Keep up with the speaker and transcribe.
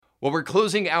Well, we're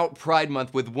closing out Pride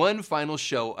Month with one final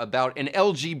show about an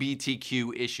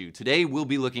LGBTQ issue. Today, we'll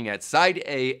be looking at Side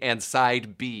A and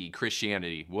Side B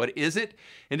Christianity. What is it?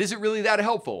 And is it really that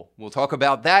helpful? We'll talk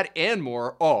about that and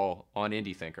more, all on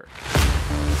Indie Thinker.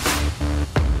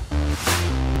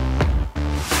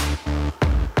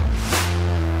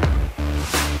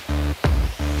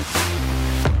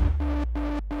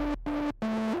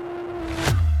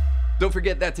 Don't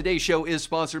forget that today's show is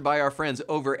sponsored by our friends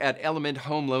over at Element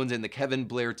Home Loans and the Kevin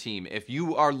Blair team. If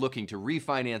you are looking to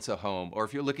refinance a home or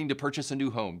if you're looking to purchase a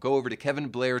new home, go over to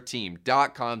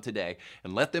kevinblairteam.com today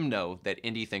and let them know that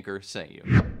Indie Thinker sent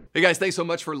you. Hey guys, thanks so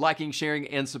much for liking, sharing,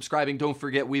 and subscribing. Don't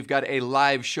forget, we've got a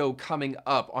live show coming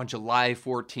up on July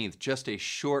 14th, just a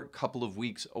short couple of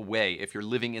weeks away. If you're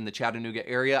living in the Chattanooga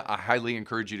area, I highly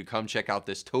encourage you to come check out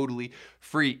this totally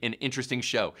free and interesting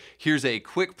show. Here's a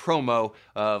quick promo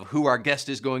of who our guest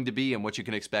is going to be and what you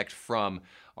can expect from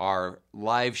our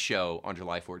live show on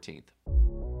July 14th.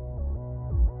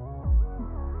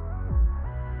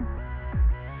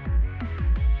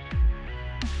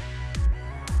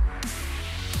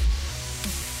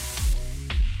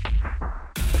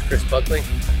 Chris Buckley,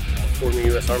 former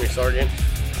U.S. Army Sergeant,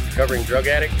 recovering drug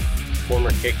addict, former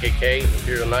KKK,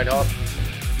 Imperial Nighthawk.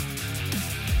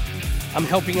 I'm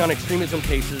helping on extremism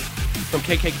cases from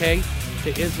KKK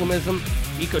to Islamism,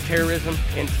 eco-terrorism,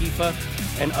 Antifa,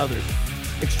 and others.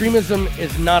 Extremism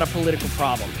is not a political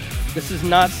problem. This is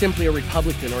not simply a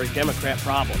Republican or a Democrat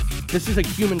problem. This is a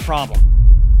human problem.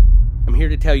 I'm here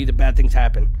to tell you that bad things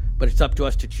happen, but it's up to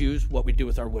us to choose what we do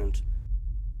with our wounds.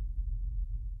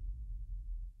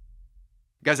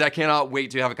 Guys, I cannot wait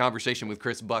to have a conversation with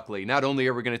Chris Buckley. Not only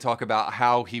are we going to talk about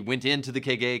how he went into the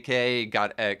KKK,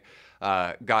 got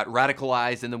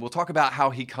radicalized, and then we'll talk about how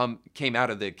he came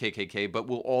out of the KKK, but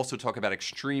we'll also talk about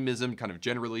extremism, kind of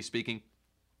generally speaking.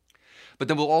 But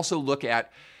then we'll also look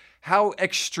at how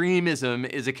extremism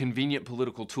is a convenient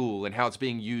political tool and how it's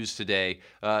being used today,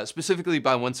 specifically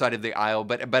by one side of the aisle,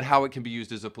 but how it can be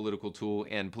used as a political tool,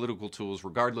 and political tools,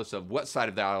 regardless of what side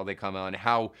of the aisle they come on,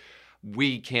 how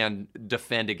we can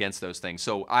defend against those things.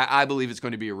 So I believe it's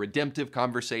going to be a redemptive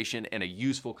conversation and a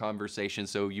useful conversation,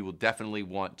 so you will definitely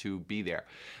want to be there.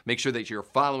 Make sure that you're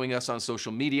following us on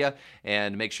social media,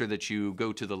 and make sure that you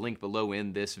go to the link below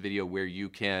in this video where you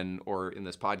can, or in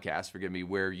this podcast, forgive me,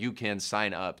 where you can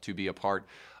sign up to be a part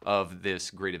of this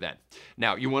great event.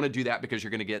 Now, you want to do that because you're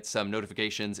going to get some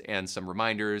notifications and some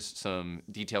reminders, some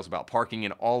details about parking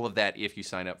and all of that if you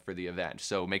sign up for the event.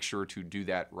 So make sure to do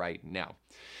that right now.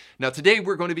 Now, today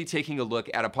we're going to be taking a look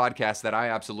at a podcast that I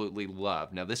absolutely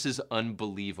love. Now, this is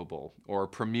Unbelievable, or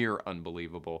Premiere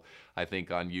Unbelievable, I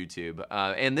think, on YouTube.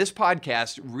 And this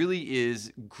podcast really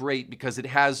is great because it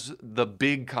has the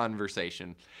big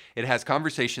conversation. It has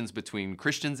conversations between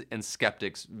Christians and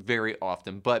skeptics very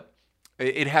often, but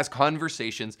it has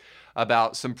conversations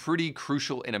about some pretty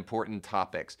crucial and important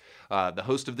topics. The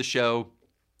host of the show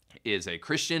is a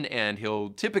Christian, and he'll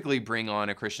typically bring on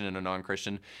a Christian and a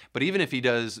non-Christian. But even if he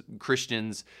does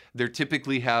Christians, they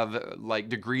typically have like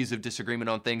degrees of disagreement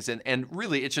on things. And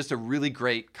really, it's just a really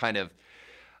great kind of,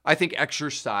 I think,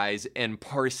 exercise in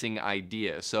parsing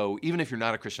ideas. So even if you're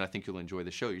not a Christian, I think you'll enjoy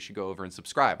the show. You should go over and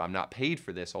subscribe. I'm not paid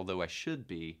for this, although I should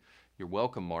be. You're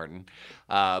welcome, Martin.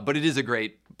 But it is a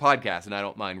great podcast, and I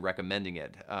don't mind recommending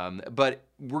it. But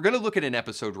we're going to look at an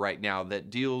episode right now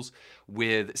that deals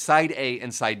with Side A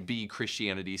and Side B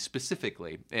Christianity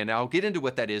specifically. And I'll get into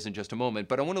what that is in just a moment,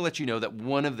 but I want to let you know that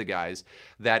one of the guys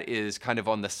that is kind of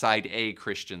on the Side A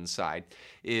Christian side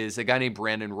is a guy named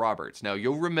Brandon Roberts. Now,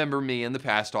 you'll remember me in the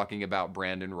past talking about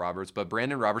Brandon Roberts, but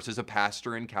Brandon Roberts is a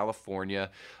pastor in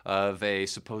California of a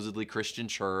supposedly Christian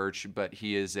church, but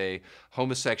he is a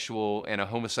homosexual and a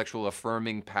homosexual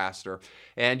affirming pastor.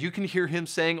 And you can hear him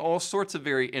saying all sorts of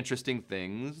very interesting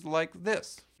things like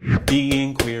this.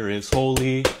 Being queer is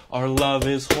holy, our love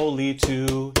is holy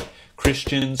too.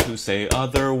 Christians who say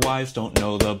otherwise don't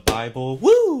know the Bible.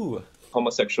 Woo!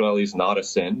 Homosexuality is not a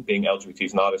sin. Being LGBT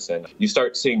is not a sin. You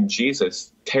start seeing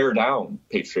Jesus tear down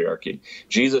patriarchy.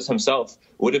 Jesus himself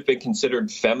would have been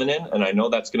considered feminine, and I know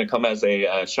that's going to come as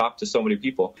a shock to so many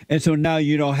people. And so now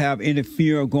you don't have any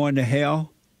fear of going to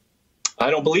hell? I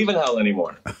don't believe in hell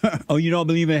anymore. Oh, you don't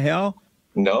believe in hell?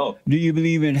 No. Do you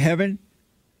believe in heaven?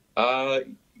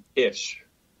 Ish.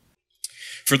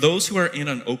 For those who are in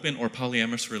an open or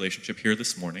polyamorous relationship here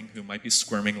this morning, who might be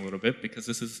squirming a little bit because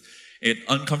this is an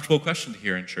uncomfortable question to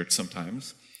hear in church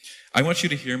sometimes, I want you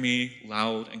to hear me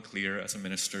loud and clear as a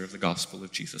minister of the gospel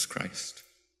of Jesus Christ.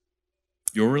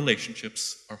 Your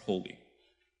relationships are holy.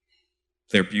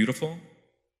 They're beautiful,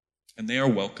 and they are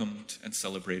welcomed and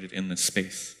celebrated in this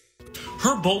space.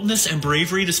 Her boldness and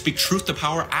bravery to speak truth to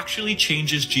power actually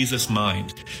changes Jesus'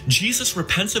 mind. Jesus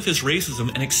repents of his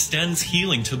racism and extends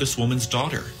healing to this woman's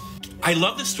daughter. I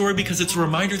love this story because it's a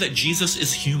reminder that Jesus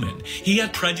is human. He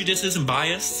had prejudices and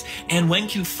bias, and when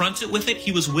confronted with it,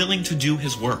 he was willing to do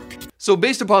his work. So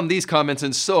based upon these comments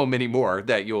and so many more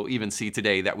that you'll even see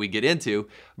today that we get into,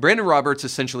 Brandon Roberts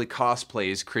essentially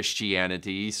cosplays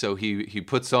Christianity. So he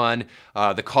puts on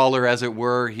the collar, as it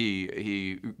were,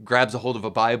 he grabs a hold of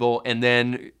a Bible, and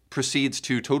then proceeds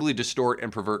to totally distort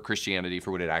and pervert Christianity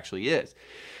for what it actually is.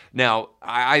 Now,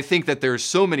 I think that there's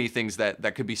so many things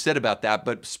that could be said about that,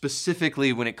 but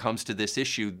specifically when it comes to this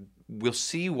issue, we'll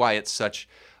see why it's such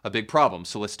a big problem.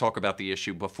 So let's talk about the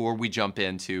issue before we jump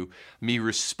into me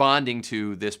responding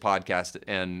to this podcast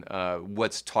and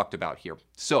what's talked about here.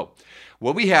 So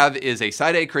what we have is a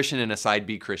side A Christian and a side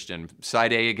B Christian.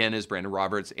 Side A, again, is Brandon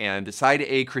Roberts, and side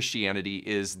A Christianity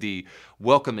is the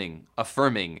welcoming,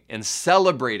 affirming, and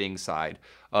celebrating side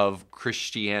of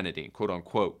Christianity, quote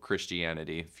unquote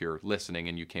Christianity, if you're listening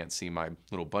and you can't see my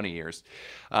little bunny ears.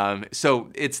 So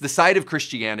it's the side of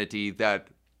Christianity that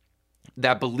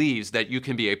believes that you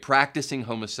can be a practicing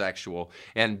homosexual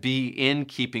and be in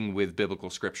keeping with biblical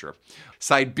scripture.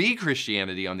 Side B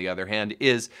Christianity, on the other hand,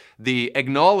 is the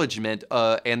acknowledgement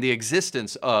and the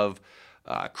existence of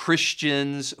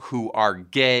Christians who are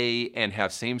gay and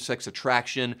have same-sex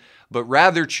attraction, but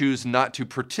rather choose not to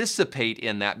participate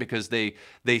in that because they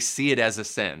see it as a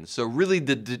sin. So really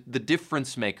the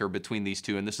difference maker between these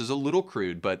two, and this is a little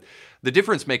crude, but the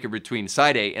difference maker between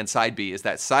side A and side B is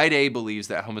that side A believes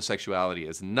that homosexuality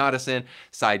is not a sin,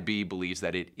 side B believes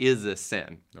that it is a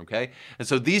sin, okay? And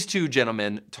so these two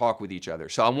gentlemen talk with each other.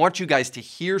 So I want you guys to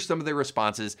hear some of their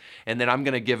responses, and then I'm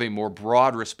gonna give a more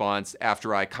broad response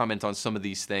after I comment on some of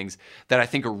these things that I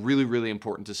think are really, really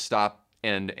important to stop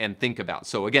and think about.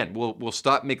 So again, we'll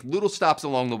stop, make little stops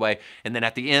along the way, and then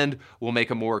at the end, we'll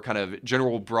make a more kind of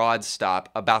general broad stop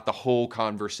about the whole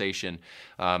conversation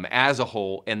as a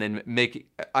whole, and then make,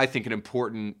 I think, an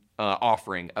important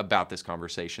offering about this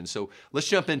conversation. So let's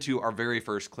jump into our very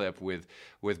first clip with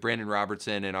Brandon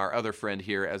Robertson and our other friend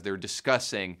here as they're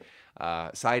discussing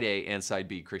side A and side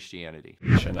B Christianity.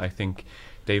 I think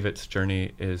David's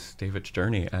journey is David's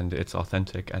journey, and it's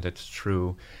authentic and it's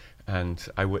true. And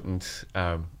I wouldn't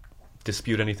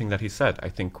dispute anything that he said. I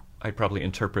think I'd probably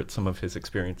interpret some of his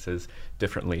experiences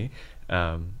differently.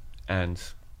 And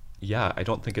yeah, I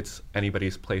don't think it's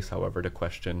anybody's place, however, to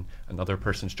question another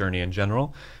person's journey in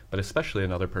general, but especially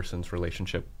another person's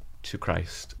relationship to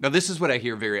Christ. Now, this is what I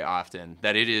hear very often,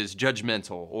 that it is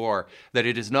judgmental or that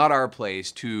it is not our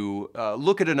place to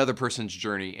look at another person's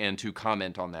journey and to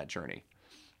comment on that journey.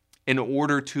 In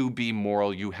order to be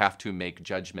moral, you have to make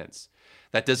judgments.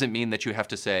 That doesn't mean that you have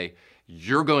to say,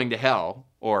 you're going to hell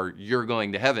or you're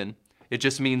going to heaven. It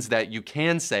just means that you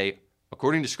can say,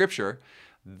 according to Scripture,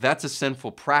 that's a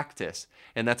sinful practice.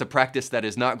 And that's a practice that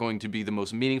is not going to be the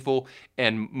most meaningful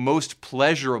and most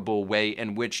pleasurable way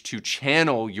in which to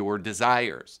channel your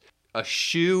desires.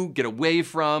 Eschew, get away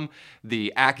from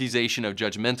the accusation of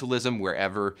judgmentalism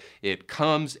wherever it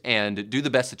comes, and do the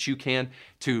best that you can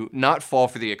to not fall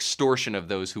for the extortion of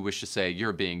those who wish to say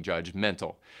you're being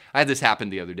judgmental. I had this happen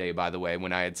the other day, by the way,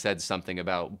 when I had said something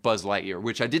about Buzz Lightyear,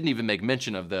 which I didn't even make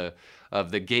mention of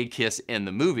the gay kiss in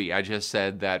the movie. I just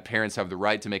said that parents have the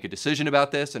right to make a decision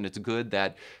about this, and it's good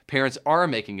that parents are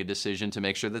making a decision to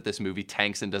make sure that this movie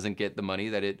tanks and doesn't get the money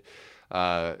that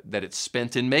it's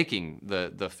spent in making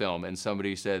the film. And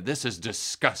somebody said, this is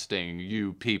disgusting,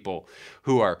 you people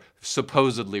who are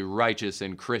supposedly righteous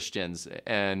and Christians,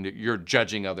 and you're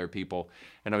judging other people.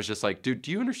 And I was just like, dude,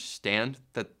 do you understand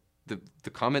that the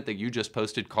comment that you just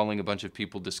posted calling a bunch of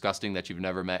people disgusting that you've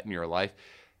never met in your life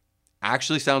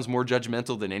actually sounds more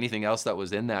judgmental than anything else that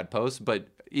was in that post? But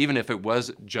even if it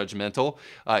was judgmental,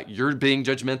 you're being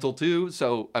judgmental too.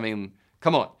 So, I mean,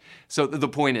 come on. So the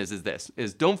point is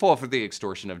don't fall for the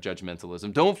extortion of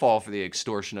judgmentalism. Don't fall for the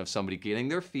extortion of somebody getting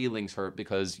their feelings hurt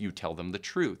because you tell them the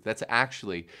truth. That's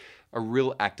actually a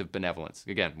real act of benevolence.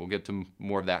 Again, we'll get to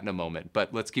more of that in a moment,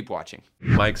 but let's keep watching.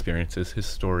 My experience is his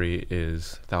story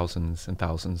is thousands and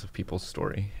thousands of people's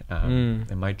story. In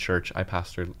my church, I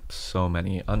pastor so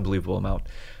many, unbelievable amount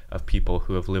of people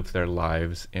who have lived their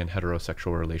lives in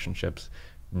heterosexual relationships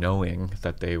knowing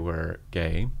that they were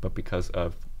gay, but because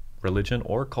of religion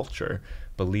or culture,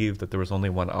 believed that there was only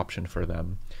one option for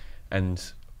them. And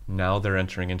now they're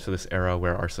entering into this era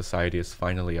where our society is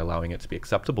finally allowing it to be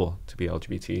acceptable to be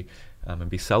LGBT and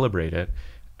be celebrated.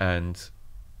 And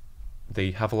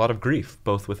they have a lot of grief,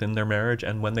 both within their marriage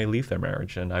and when they leave their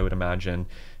marriage. And I would imagine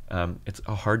It's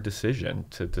a hard decision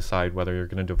to decide whether you're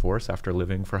going to divorce after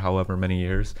living for however many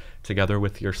years together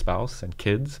with your spouse and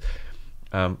kids.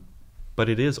 But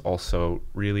it is also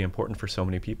really important for so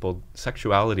many people.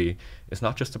 Sexuality is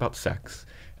not just about sex,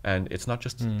 and it's not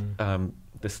just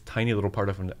this tiny little part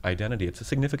of an identity. It's a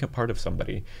significant part of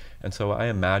somebody. And so I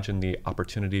imagine the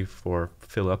opportunity for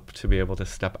Philip to be able to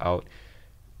step out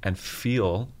and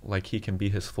feel like he can be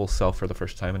his full self for the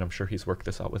first time. And I'm sure he's worked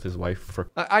this out with his wife for...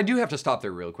 I do have to stop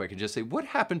there real quick and just say, what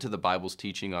happened to the Bible's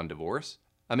teaching on divorce?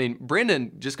 I mean,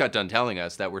 Brandon just got done telling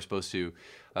us that we're supposed to,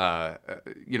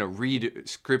 read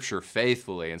Scripture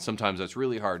faithfully, and sometimes that's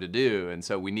really hard to do, and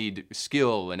so we need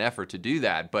skill and effort to do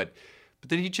that. But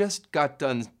then he just got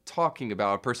done talking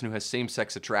about a person who has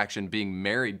same-sex attraction being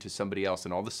married to somebody else,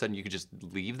 and all of a sudden you could just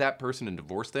leave that person and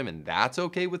divorce them, and that's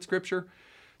okay with Scripture?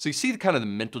 So you see the kind of the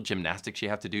mental gymnastics you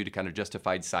have to do to kind of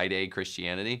justify side A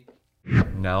Christianity?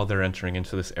 Now they're entering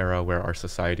into this era where our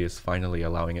society is finally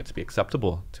allowing it to be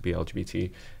acceptable to be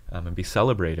LGBT and be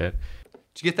celebrated.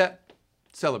 Did you get that?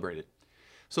 Celebrated.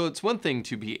 So it's one thing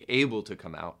to be able to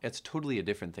come out. It's totally a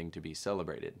different thing to be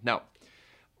celebrated. Now,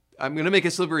 I'm going to make a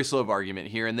slippery slope argument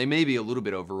here, and they may be a little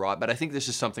bit overwrought, but I think this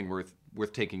is something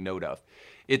worth taking note of.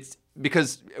 It's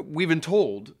because we've been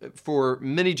told for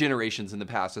many generations in the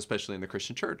past, especially in the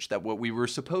Christian church, that what we were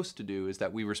supposed to do is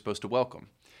that we were supposed to welcome.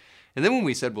 And then when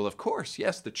we said, well, of course,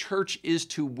 yes, the church is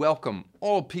to welcome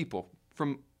all people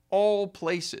from all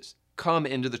places come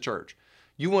into the church.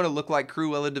 You want to look like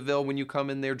Cruella de Vil when you come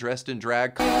in there dressed in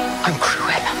drag? I'm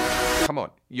Cruella. Come on,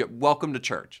 welcome to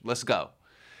church. Let's go.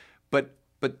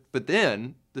 But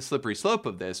then the slippery slope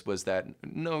of this was that,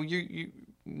 no, you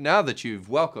now that you've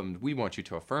welcomed, we want you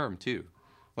to affirm too.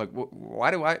 Like,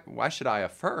 why should I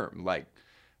affirm? Like,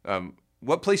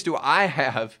 what place do I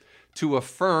have to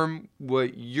affirm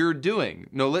what you're doing?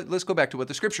 No, let's go back to what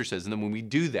the Scripture says. And then when we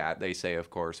do that, they say,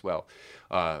 of course, well,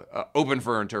 open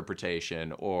for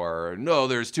interpretation, or no,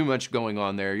 there's too much going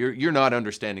on there. You're not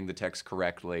understanding the text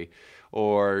correctly,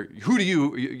 or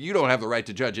you don't have the right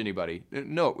to judge anybody.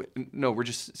 No, we're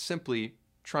just simply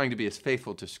trying to be as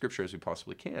faithful to Scripture as we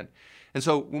possibly can. And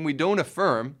so when we don't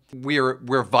affirm,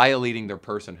 we're violating their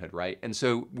personhood, right? And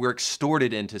so we're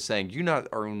extorted into saying, you not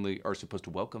only are supposed to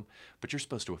welcome, but you're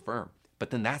supposed to affirm.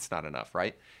 But then that's not enough,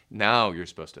 right? Now you're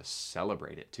supposed to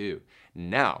celebrate it too.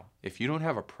 Now, if you don't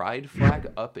have a pride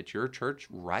flag up at your church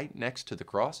right next to the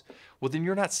cross, well, then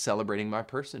you're not celebrating my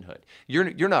personhood.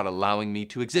 You're not allowing me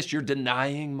to exist. You're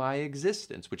denying my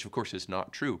existence, which of course is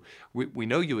not true. We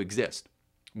know you exist.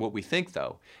 What we think,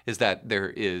 though, is that there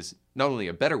is not only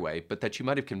a better way, but that you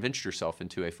might have convinced yourself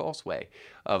into a false way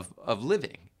of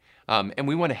living. And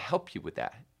we want to help you with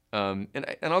that. And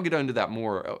I'll get into that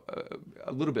more,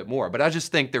 a little bit more. But I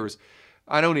just think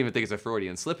I don't even think it's a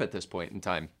Freudian slip at this point in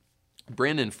time.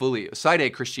 Brandon side A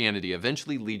Christianity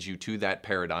eventually leads you to that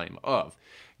paradigm of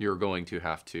you're going to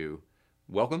have to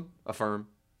welcome, affirm,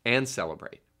 and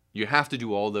celebrate. You have to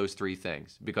do all those three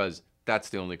things because that's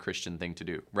the only Christian thing to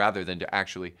do, rather than to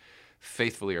actually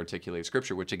faithfully articulate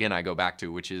Scripture, which again I go back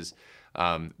to, which is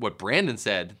what Brandon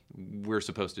said we're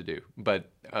supposed to do. But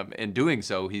in doing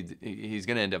so, he's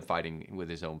going to end up fighting with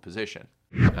his own position.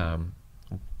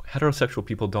 Heterosexual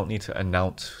people don't need to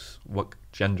announce what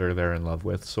gender they're in love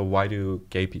with, so why do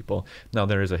gay people? Now,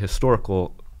 there is a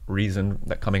historical reason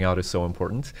that coming out is so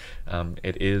important.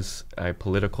 It is a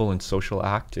political and social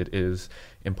act. It is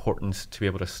important to be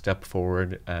able to step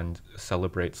forward and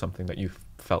celebrate something that you've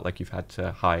felt like you've had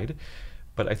to hide.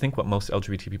 But I think what most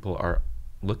LGBT people are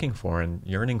looking for and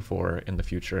yearning for in the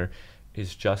future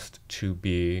is just to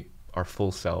be our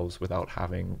full selves without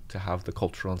having to have the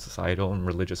cultural and societal and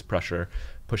religious pressure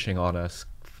pushing on us,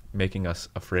 making us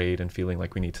afraid and feeling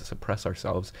like we need to suppress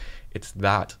ourselves. It's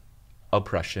that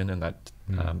oppression and that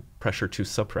pressure to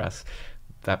suppress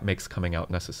that makes coming out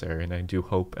necessary. And I do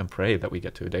hope and pray that we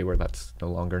get to a day where that's no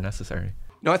longer necessary.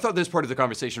 No, I thought this part of the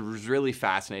conversation was really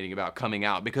fascinating about coming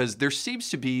out, because there seems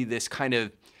to be this kind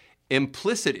of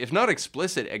implicit, if not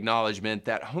explicit, acknowledgement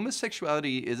that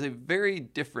homosexuality is a very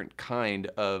different kind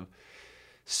of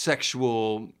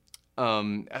sexual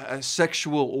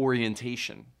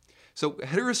orientation. So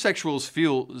heterosexuals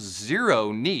feel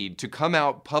zero need to come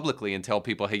out publicly and tell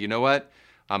people, hey, you know what?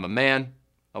 I'm a man.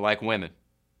 I like women,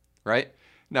 right?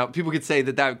 Now, people could say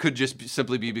that could just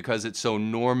simply be because it's so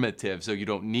normative, so you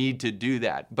don't need to do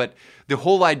that. But the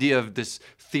whole idea of this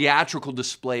theatrical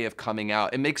display of coming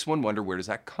out, it makes one wonder, where does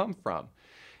that come from?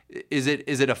 Is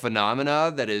it a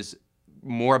phenomena that is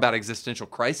more about existential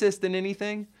crisis than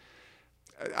anything?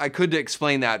 I could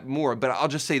explain that more, but I'll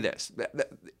just say this.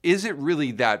 Is it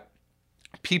really that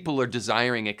people are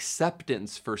desiring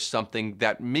acceptance for something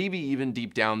that maybe even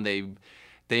deep down they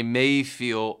They may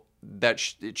feel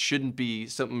that it shouldn't be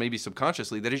something, maybe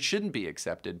subconsciously, that it shouldn't be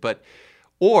accepted,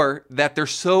 or that they're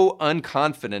so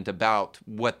unconfident about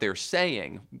what they're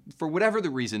saying, for whatever the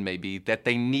reason may be, that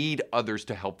they need others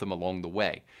to help them along the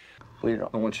way.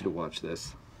 I want you to watch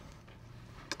this.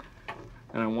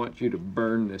 And I want you to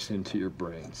burn this into your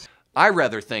brains. I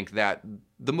rather think that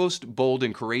the most bold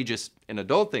and courageous and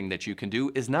adult thing that you can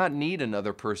do is not need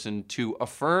another person to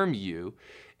affirm you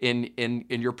in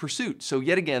your pursuit. So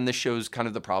yet again, this shows kind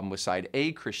of the problem with side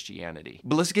A Christianity.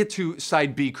 But let's get to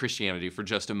side B Christianity for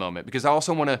just a moment, because I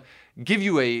also want to give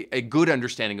you a good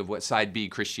understanding of what side B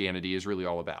Christianity is really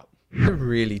all about. The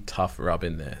really tough rub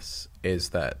in this is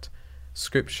that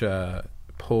Scripture,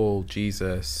 Paul,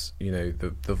 Jesus,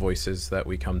 the voices that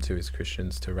we come to as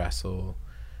Christians to wrestle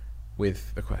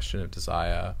with the question of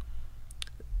desire,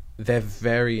 they're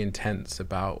very intense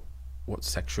about what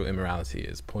sexual immorality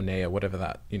is, porneia, whatever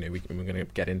that, we're going to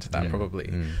get into that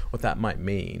probably, what that might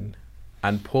mean.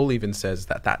 And Paul even says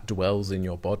that dwells in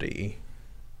your body.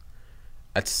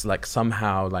 It's like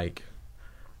somehow like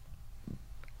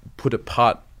put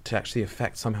apart to actually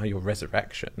affect somehow your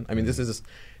resurrection. I mean, this is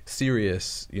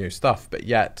serious, stuff, but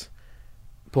yet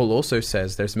Paul also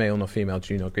says there's male nor female,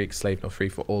 Jew nor Greek, slave nor free,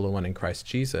 for all are one in Christ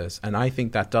Jesus. And I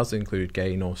think that does include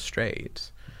gay nor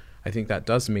straight. I think that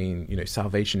does mean,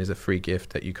 salvation is a free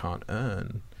gift that you can't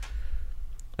earn.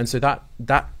 And so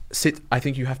I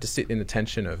think you have to sit in the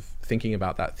tension of thinking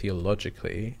about that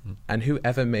theologically, and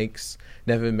whoever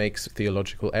never makes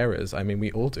theological errors. I mean,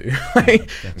 we all do.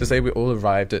 To say we all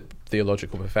arrived at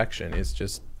theological perfection is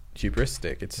just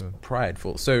hubristic. It's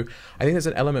prideful. So I think there's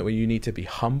an element where you need to be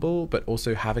humble, but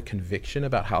also have a conviction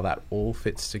about how that all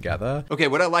fits together. Okay,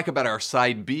 what I like about our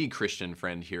side B Christian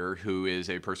friend here, who is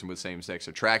a person with same-sex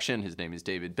attraction, his name is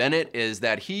David Bennett, is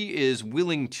that he is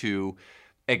willing to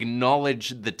acknowledge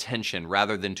the tension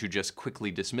rather than to just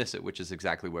quickly dismiss it, which is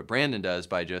exactly what Brandon does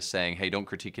by just saying, hey, don't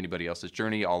critique anybody else's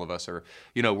journey. All of us are,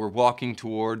 we're walking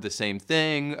toward the same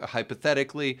thing,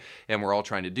 hypothetically, and we're all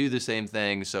trying to do the same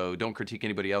thing, so don't critique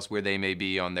anybody else where they may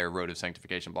be on their road of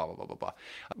sanctification, blah, blah, blah, blah, blah.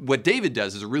 What David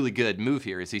does is a really good move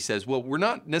here, is he says, well, we're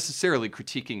not necessarily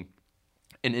critiquing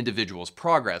an individual's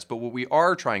progress, but what we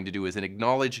are trying to do is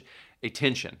acknowledge a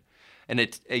tension. And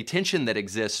it's a tension that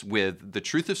exists with the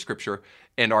truth of Scripture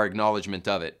and our acknowledgement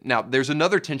of it. Now, there's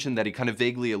another tension that he kind of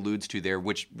vaguely alludes to there,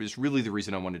 which is really the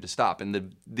reason I wanted to stop.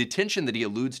 And the tension that he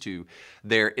alludes to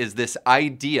there is this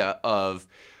idea of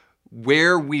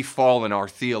where we fall in our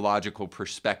theological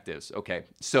perspectives. Okay,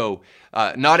 so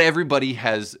not everybody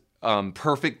has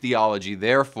perfect theology,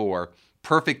 therefore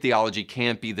perfect theology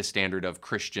can't be the standard of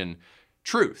Christian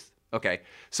truth. Okay,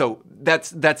 so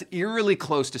that's eerily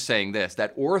close to saying this,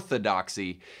 that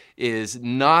orthodoxy is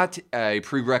not a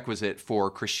prerequisite for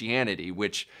Christianity,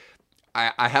 which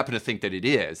I happen to think that it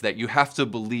is, that you have to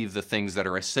believe the things that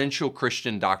are essential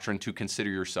Christian doctrine to consider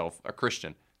yourself a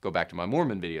Christian. Go back to my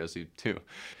Mormon videos too.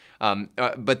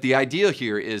 But the idea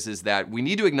here is that we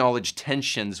need to acknowledge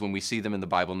tensions when we see them in the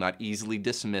Bible, not easily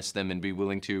dismiss them, and be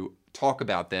willing to talk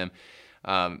about them.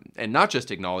 And not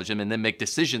just acknowledge them and then make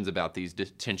decisions about these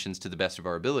tensions to the best of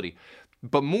our ability.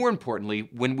 But more importantly,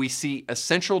 when we see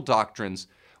essential doctrines,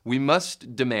 we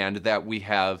must demand that we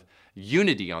have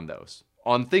unity on those.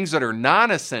 On things that are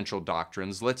non-essential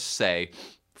doctrines, let's say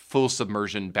full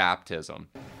submersion baptism.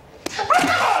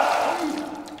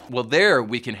 Well, there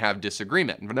we can have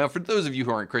disagreement. Now, for those of you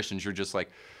who aren't Christians, you're just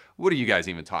like, what are you guys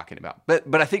even talking about?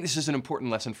 But I think this is an important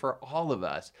lesson for all of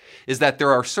us, is that there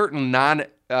are certain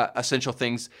non-essential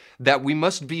things that we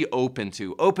must be open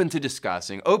to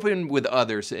discussing, open with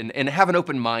others, and have an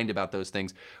open mind about those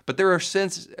things. But there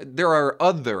are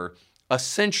other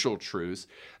essential truths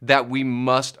that we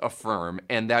must affirm,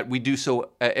 and that we do so,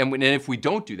 and if we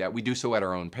don't do that, we do so at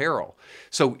our own peril.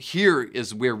 So here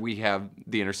is where we have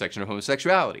the intersection of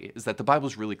homosexuality, is that the Bible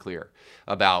is really clear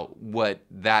about what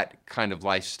that kind of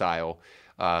lifestyle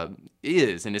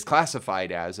is and is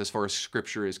classified as far as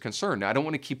Scripture is concerned. Now, I don't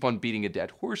want to keep on beating a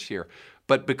dead horse here,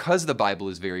 but because the Bible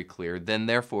is very clear, then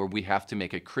therefore we have to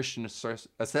make a Christian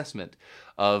assessment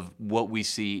of what we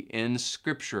see in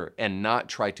Scripture and not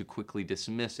try to quickly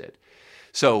dismiss it.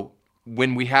 So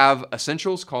when we have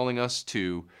essentials calling us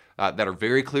to that are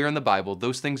very clear in the Bible,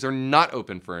 those things are not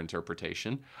open for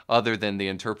interpretation, other than the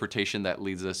interpretation that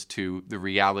leads us to the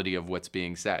reality of what's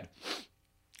being said.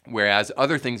 Whereas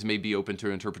other things may be open to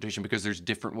interpretation because there's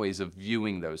different ways of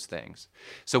viewing those things.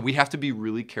 So we have to be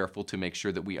really careful to make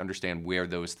sure that we understand where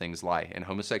those things lie. And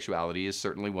homosexuality is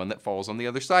certainly one that falls on the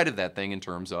other side of that thing, in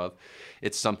terms of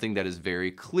it's something that is very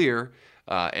clear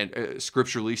and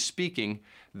scripturally speaking,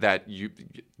 that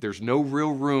there's no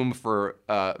real room for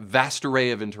a vast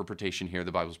array of interpretation here.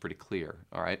 The Bible's pretty clear.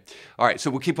 All right. So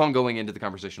we'll keep on going into the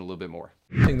conversation a little bit more.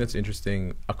 The thing that's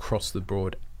interesting across the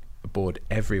board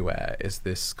everywhere is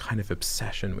this kind of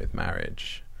obsession with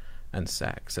marriage and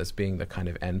sex as being the kind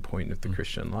of end point of the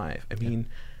Christian life. I mean,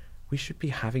 we should be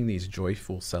having these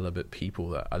joyful celibate people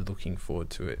that are looking forward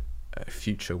to a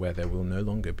future where there will no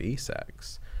longer be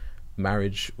sex.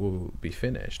 Marriage will be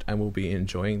finished, and we'll be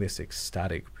enjoying this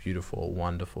ecstatic, beautiful,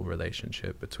 wonderful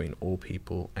relationship between all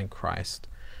people and Christ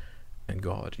and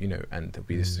God, and there'll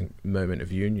be this moment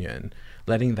of union,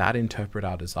 letting that interpret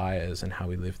our desires and how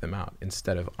we live them out,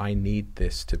 instead of, I need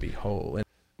this to be whole.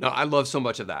 No, I love so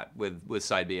much of that with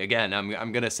side B. Again,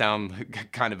 I'm going to sound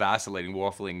kind of vacillating,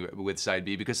 waffling with side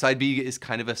B, because side B is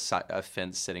kind of a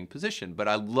fence-sitting position. But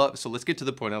so let's get to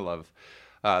the point I love,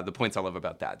 the points I love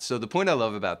about that. So the point I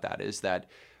love about that is that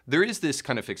there is this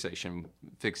kind of fixation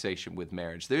with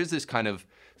marriage. There's this kind of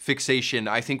fixation.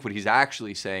 I think what he's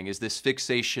actually saying is this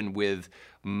fixation with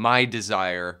my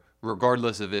desire,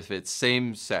 regardless of if it's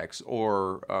same-sex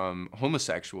or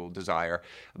homosexual desire.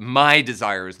 My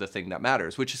desire is the thing that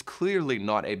matters, which is clearly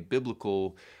not a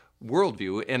biblical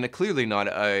worldview, and clearly not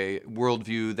a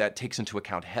worldview that takes into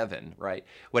account heaven, right?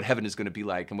 What heaven is going to be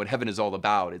like and what heaven is all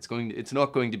about. It's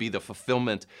not going to be the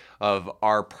fulfillment of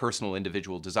our personal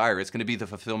individual desire. It's going to be the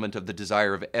fulfillment of the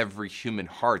desire of every human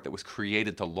heart that was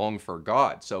created to long for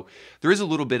God. So there is a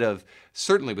little bit of,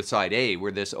 certainly with side A,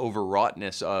 where this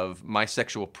overwroughtness of my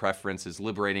sexual preference is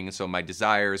liberating, and so my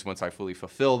desires, once I fully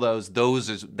fulfill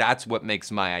that's what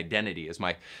makes my identity, is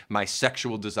my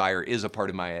sexual desire is a part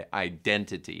of my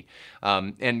identity.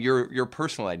 And your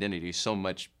personal identity is so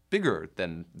much bigger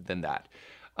than that.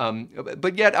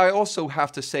 But yet I also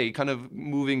have to say, kind of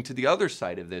moving to the other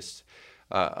side of this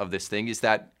thing, is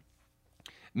that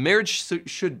marriage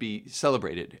should be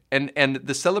celebrated. And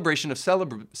the celebration of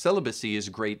celibacy is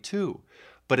great too.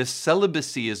 But a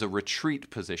celibacy is a retreat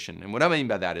position. And what I mean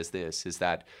by that is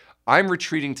that I'm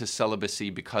retreating to celibacy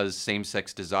because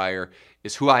same-sex desire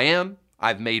is who I am.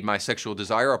 I've made my sexual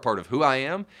desire a part of who I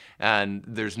am, and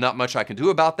there's not much I can do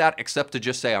about that except to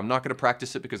just say I'm not going to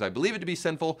practice it because I believe it to be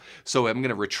sinful, so I'm going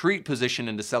to retreat position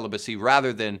into celibacy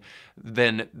rather than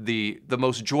the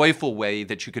most joyful way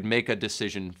that you could make a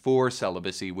decision for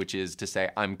celibacy, which is to say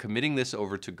I'm committing this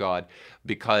over to God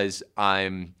because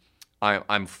I'm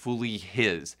fully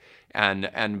His,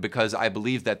 and because I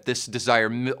believe that this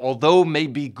desire, although may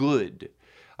be good,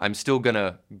 I'm still going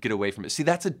to get away from it. See,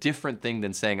 that's a different thing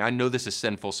than saying, I know this is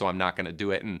sinful, so I'm not going to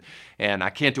do it, and I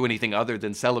can't do anything other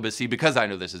than celibacy because I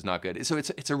know this is not good. So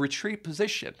it's a retreat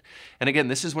position. And again,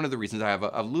 this is one of the reasons I have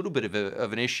a little bit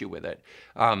of an issue with it,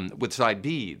 with side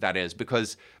B, that is,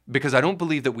 because I don't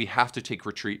believe that we have to take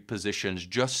retreat positions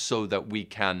just so that we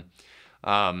can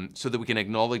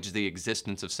acknowledge the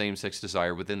existence of same-sex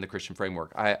desire within the Christian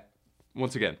framework.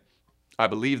 Once again, I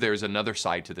believe there's another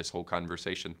side to this whole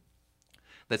conversation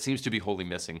that seems to be wholly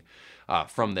missing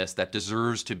from this, that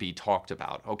deserves to be talked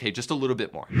about. Okay, just a little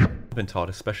bit more. I've been taught,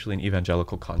 especially in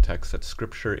evangelical contexts, that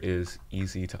Scripture is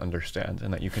easy to understand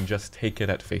and that you can just take it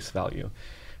at face value.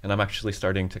 And I'm actually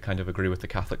starting to kind of agree with the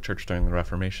Catholic Church during the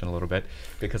Reformation a little bit,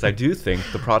 because I do think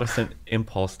the Protestant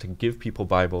impulse to give people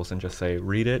Bibles and just say,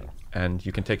 read it and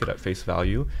you can take it at face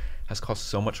value, has caused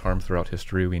so much harm throughout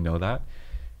history. We know that.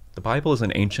 The Bible is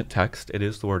an ancient text. It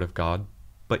is the Word of God.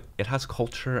 But it has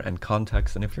culture and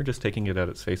context, and if you're just taking it at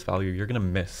its face value, you're going to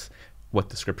miss what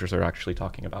the Scriptures are actually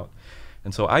talking about.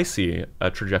 And so I see a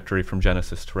trajectory from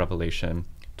Genesis to Revelation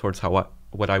towards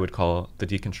what I would call the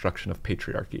deconstruction of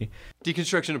patriarchy.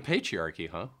 Deconstruction of patriarchy,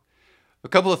 huh? A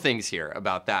couple of things here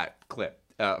about that clip.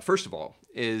 First of all,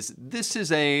 this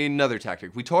is another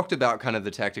tactic. We talked about kind of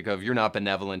the tactic of you're not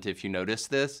benevolent if you notice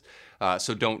this,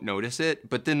 so don't notice it.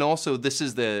 But then also this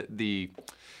is the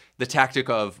tactic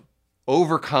of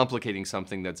overcomplicating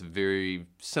something that's very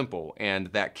simple and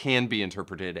that can be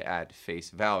interpreted at face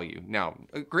value. Now,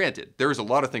 granted, there's a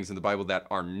lot of things in the Bible that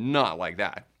are not like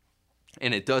that.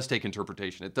 And it does take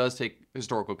interpretation. It does take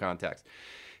historical context.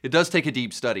 It does take a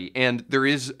deep study. And there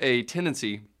is a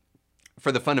tendency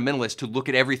for the fundamentalists to look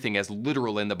at everything as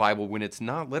literal in the Bible when it's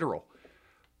not literal.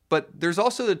 But there's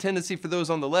also the tendency for those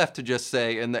on the left to just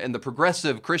say, and the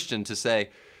progressive Christian to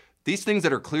say, these things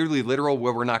that are clearly literal,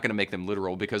 well, we're not going to make them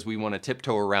literal because we want to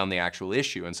tiptoe around the actual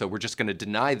issue. And so we're just going to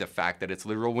deny the fact that it's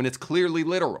literal when it's clearly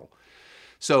literal.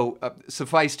 So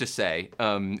suffice to say,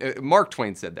 Mark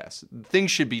Twain said this, things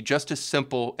should be just as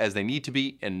simple as they need to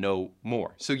be and no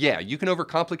more. So yeah, you can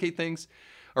overcomplicate things,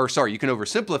 you can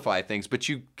oversimplify things, but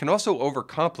you can also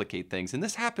overcomplicate things. And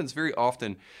this happens very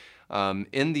often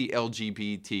in the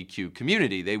LGBTQ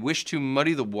community. They wish to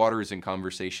muddy the waters in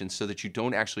conversations so that you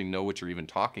don't actually know what you're even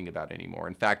talking about anymore.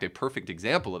 In fact, a perfect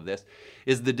example of this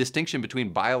is the distinction between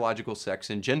biological sex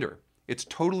and gender. It's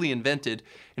totally invented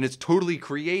and it's totally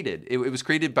created. It was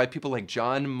created by people like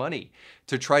John Money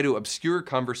to try to obscure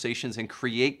conversations and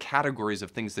create categories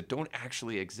of things that don't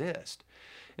actually exist.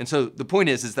 And so the point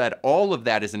is that all of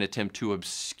that is an attempt to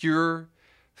obscure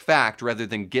fact rather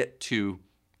than get to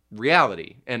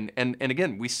reality. And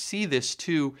again, we see this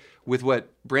too with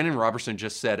what Brandon Robertson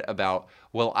just said about,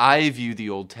 well, I view the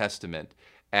Old Testament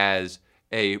as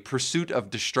a pursuit of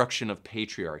destruction of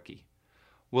patriarchy.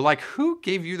 Well, like, who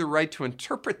gave you the right to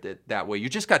interpret it that way? You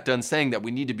just got done saying that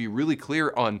we need to be really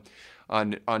clear on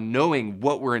knowing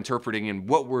what we're interpreting and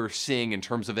what we're seeing in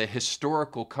terms of a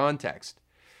historical context.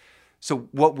 So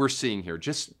what we're seeing here,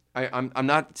 I'm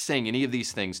not saying any of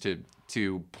these things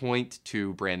to point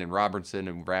to Brandon Robertson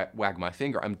and wag my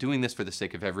finger. I'm doing this for the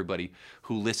sake of everybody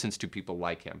who listens to people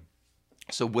like him.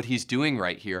 So what he's doing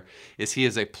right here is he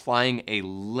is applying a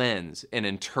lens, an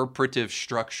interpretive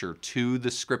structure to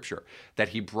the scripture that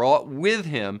he brought with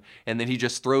him, and then he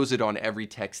just throws it on every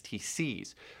text he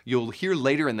sees. You'll hear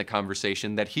later in the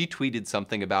conversation that he tweeted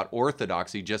something about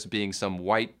orthodoxy just being some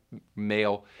white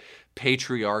male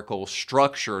patriarchal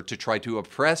structure to try to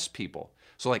oppress people.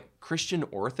 So like Christian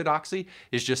orthodoxy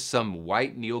is just some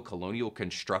white neo-colonial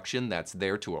construction that's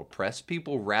there to oppress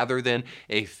people rather than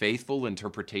a faithful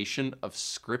interpretation of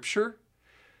scripture.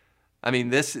 I mean,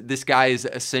 this guy is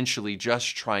essentially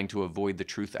just trying to avoid the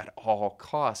truth at all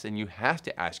costs, and you have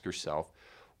to ask yourself,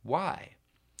 why?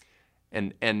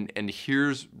 And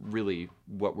here's really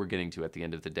what we're getting to at the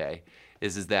end of the day,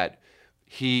 is that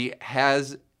he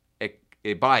has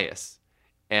a bias,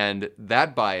 and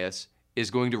that bias is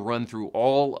going to run through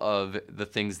all of the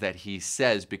things that he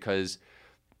says, because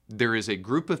there is a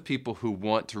group of people who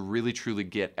want to really truly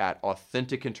get at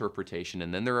authentic interpretation,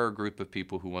 and then there are a group of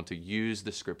people who want to use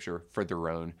the scripture for their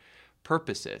own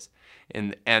purposes.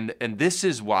 And this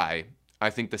is why I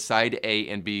think the side A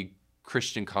and B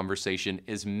Christian conversation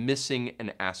is missing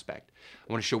an aspect.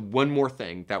 I want to show one more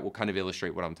thing that will kind of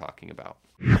illustrate what I'm talking about.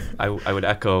 I would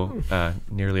echo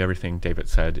nearly everything David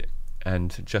said,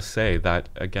 and just say that,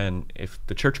 again, if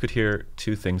the church could hear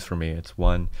two things from me, it's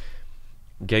one,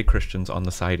 gay Christians on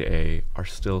the side A are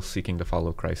still seeking to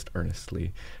follow Christ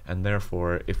earnestly, and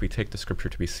therefore, if we take the scripture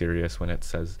to be serious when it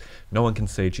says, no one can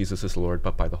say Jesus is Lord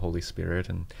but by the Holy Spirit,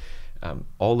 and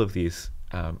all of these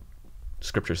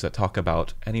scriptures that talk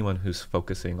about anyone who's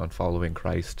focusing on following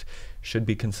Christ should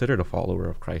be considered a follower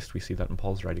of Christ. We see that in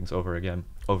Paul's writings over and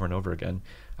over again.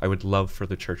 I would love for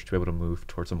the church to be able to move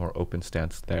towards a more open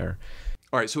stance there.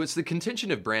 All right, so it's the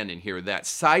contention of Brandon here that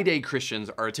side A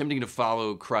Christians are attempting to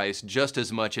follow Christ just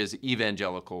as much as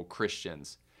evangelical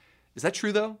Christians. Is that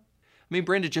true, though? I mean,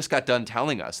 Brandon just got done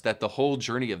telling us that the whole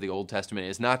journey of the Old Testament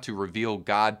is not to reveal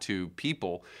God to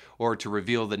people or to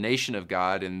reveal the nation of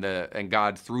God and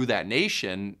God through that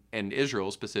nation, and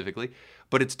Israel specifically,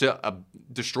 but it's to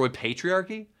destroy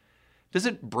patriarchy?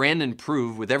 Doesn't Brandon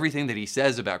prove with everything that he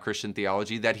says about Christian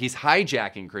theology that he's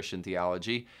hijacking Christian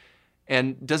theology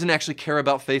and doesn't actually care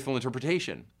about faithful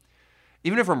interpretation?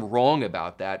 Even if I'm wrong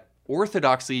about that,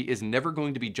 orthodoxy is never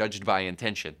going to be judged by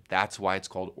intention. That's why it's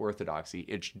called orthodoxy.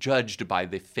 It's judged by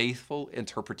the faithful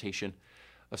interpretation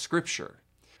of Scripture.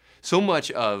 So much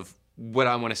of what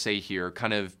I want to say here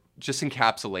kind of just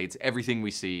encapsulates everything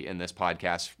we see in this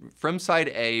podcast from side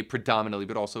A predominantly,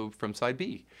 but also from side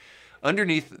B.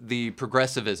 Underneath the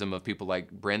progressivism of people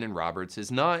like Brandon Roberts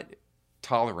is not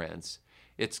tolerance,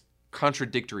 it's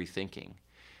contradictory thinking.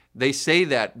 They say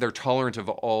that they're tolerant of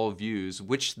all views,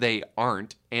 which they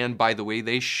aren't, and by the way,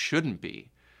 they shouldn't be.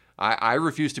 I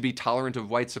refuse to be tolerant of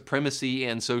white supremacy,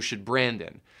 and so should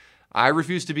Brandon. I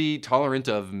refuse to be tolerant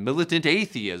of militant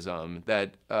atheism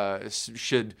that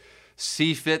should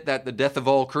see fit that the death of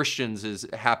all Christians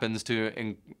happens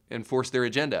to enforce their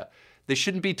agenda. They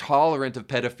shouldn't be tolerant of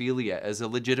pedophilia as a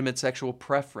legitimate sexual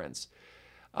preference.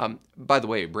 By the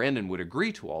way, Brandon would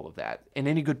agree to all of that, and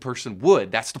any good person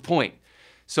would. That's the point.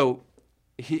 So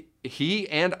he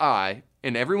and I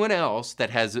and everyone else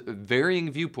that has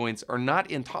varying viewpoints are not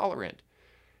intolerant.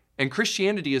 And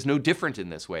Christianity is no different in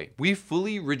this way. We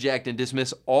fully reject and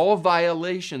dismiss all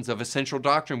violations of essential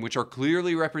doctrine which are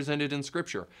clearly represented in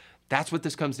Scripture. That's what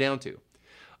this comes down to.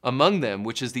 Among them,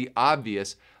 which is the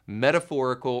obvious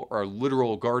metaphorical or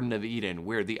literal Garden of Eden,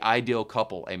 where the ideal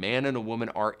couple, a man and a woman,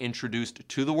 are introduced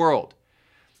to the world.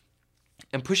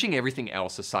 And pushing everything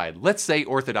else aside, let's say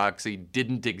orthodoxy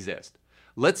didn't exist.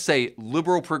 Let's say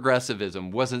liberal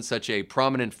progressivism wasn't such a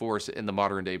prominent force in the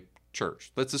modern day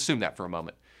church. Let's assume that for a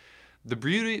moment. The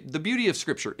beauty of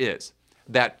Scripture is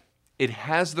that it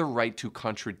has the right to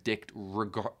contradict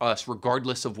us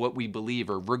regardless of what we believe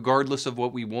or regardless of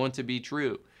what we want to be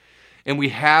true. And we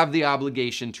have the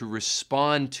obligation to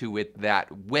respond to it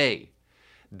that way.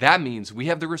 That means we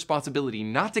have the responsibility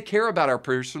not to care about our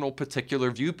personal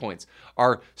particular viewpoints,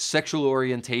 our sexual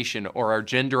orientation or our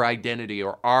gender identity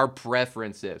or our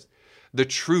preferences. The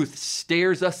truth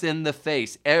stares us in the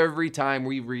face every time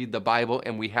we read the Bible,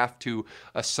 and we have to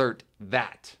assert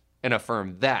that and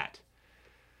affirm that.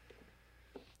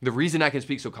 The reason I can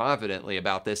speak so confidently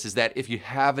about this is that if you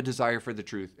have a desire for the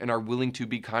truth and are willing to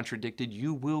be contradicted,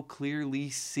 you will clearly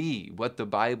see what the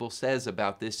Bible says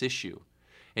about this issue.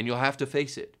 And you'll have to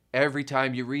face it every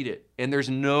time you read it. And there's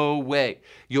no way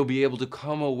you'll be able to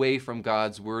come away from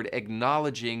God's word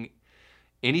acknowledging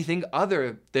anything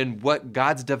other than what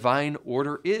God's divine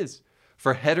order is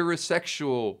for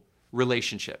heterosexual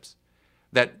relationships.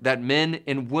 That men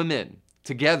and women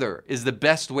together is the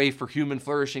best way for human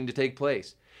flourishing to take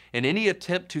place. And any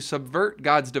attempt to subvert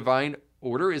God's divine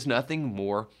order is nothing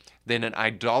more than an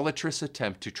idolatrous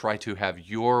attempt to try to have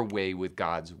your way with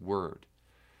God's word.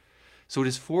 So it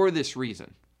is for this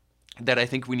reason that I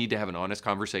think we need to have an honest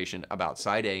conversation about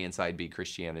side A and side B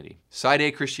Christianity. Side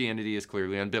A Christianity is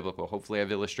clearly unbiblical. Hopefully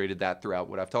I've illustrated that throughout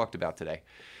what I've talked about today.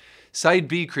 Side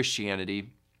B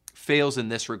Christianity fails in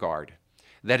this regard,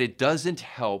 that it doesn't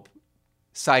help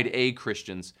side A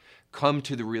Christians come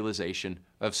to the realization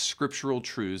of scriptural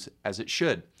truths as it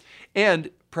should.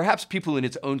 And perhaps people in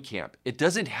its own camp, it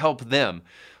doesn't help them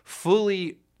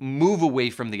fully move away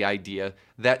from the idea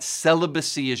that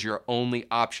celibacy is your only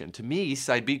option. To me,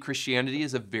 side B Christianity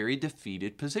is a very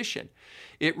defeated position.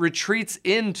 It retreats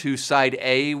into side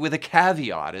A with a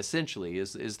caveat, essentially,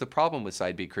 is the problem with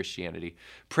side B Christianity.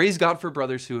 Praise God for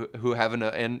brothers who have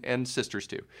enough, and sisters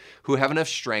too, who have enough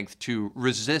strength to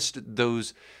resist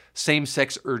those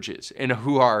same-sex urges and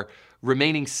who are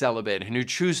remaining celibate and who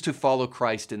choose to follow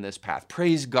Christ in this path.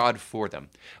 Praise God for them.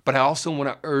 But I also want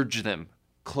to urge them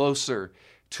closer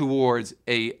towards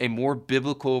a more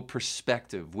biblical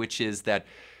perspective, which is that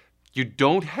you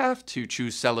don't have to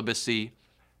choose celibacy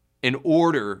in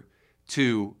order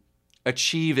to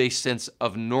achieve a sense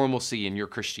of normalcy in your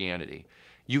Christianity.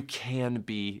 You can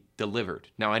be delivered.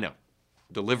 Now, I know,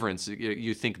 deliverance,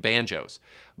 you think banjos,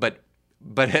 but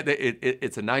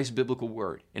it's a nice biblical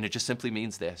word, and it just simply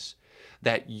means this,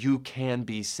 that you can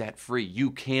be set free.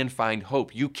 You can find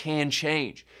hope. You can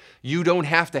change. You don't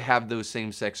have to have those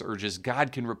same-sex urges.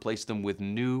 God can replace them with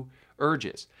new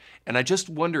urges. And I just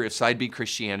wonder if side B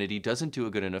Christianity doesn't do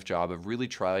a good enough job of really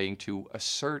trying to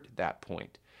assert that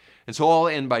point. And so I'll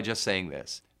end by just saying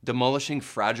this. Demolishing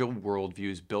fragile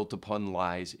worldviews built upon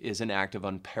lies is an act of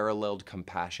unparalleled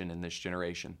compassion in this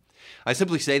generation. I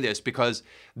simply say this because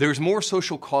there's more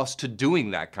social cost to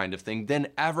doing that kind of thing than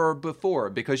ever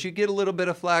before, because you get a little bit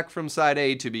of flack from side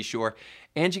A, to be sure,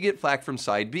 and you get flack from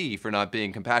side B for not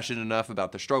being compassionate enough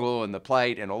about the struggle and the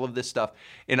plight and all of this stuff.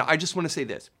 And I just want to say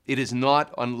this. It is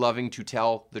not unloving to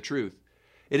tell the truth.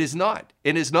 It is not.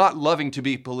 It is not loving to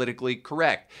be politically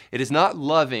correct. It is not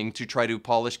loving to try to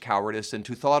polish cowardice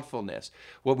into thoughtfulness.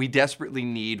 What we desperately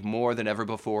need more than ever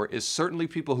before is certainly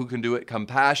people who can do it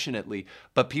compassionately,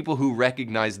 but people who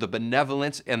recognize the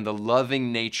benevolence and the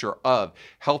loving nature of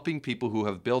helping people who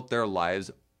have built their lives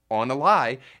on a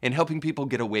lie and helping people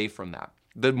get away from that.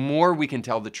 The more we can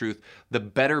tell the truth, the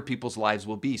better people's lives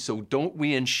will be. So don't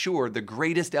we ensure the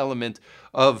greatest element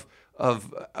of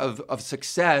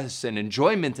success and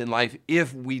enjoyment in life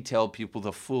if we tell people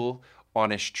the full,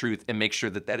 honest truth and make sure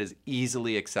that that is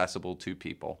easily accessible to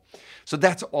people. So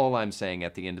that's all I'm saying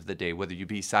at the end of the day, whether you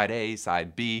be side A,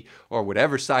 side B, or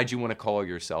whatever side you want to call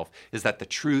yourself, is that the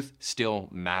truth still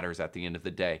matters at the end of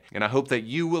the day. And I hope that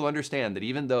you will understand that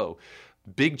even though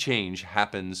big change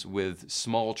happens with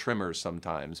small tremors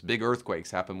sometimes. Big earthquakes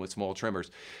happen with small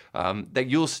tremors. That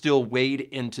you'll still wade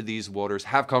into these waters,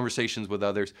 have conversations with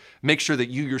others, make sure that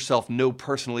you yourself know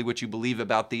personally what you believe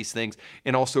about these things,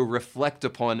 and also reflect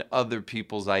upon other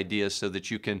people's ideas so that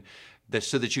you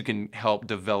can help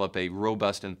develop a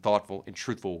robust and thoughtful and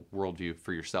truthful worldview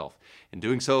for yourself. In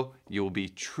doing so, you will be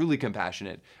truly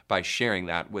compassionate by sharing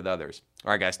that with others. All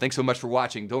right, guys, thanks so much for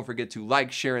watching. Don't forget to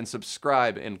like, share, and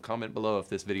subscribe, and comment below if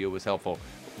this video was helpful.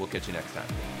 We'll catch you next time.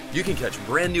 You can catch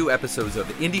brand new episodes of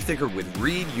Indie Thinker with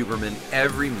Reed Huberman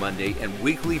every Monday and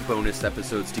weekly bonus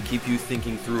episodes to keep you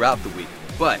thinking throughout the week.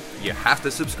 But you have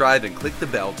to subscribe and click the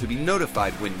bell to be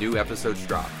notified when new episodes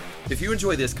drop. If you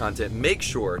enjoy this content, make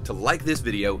sure to like this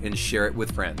video and share it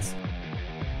with friends.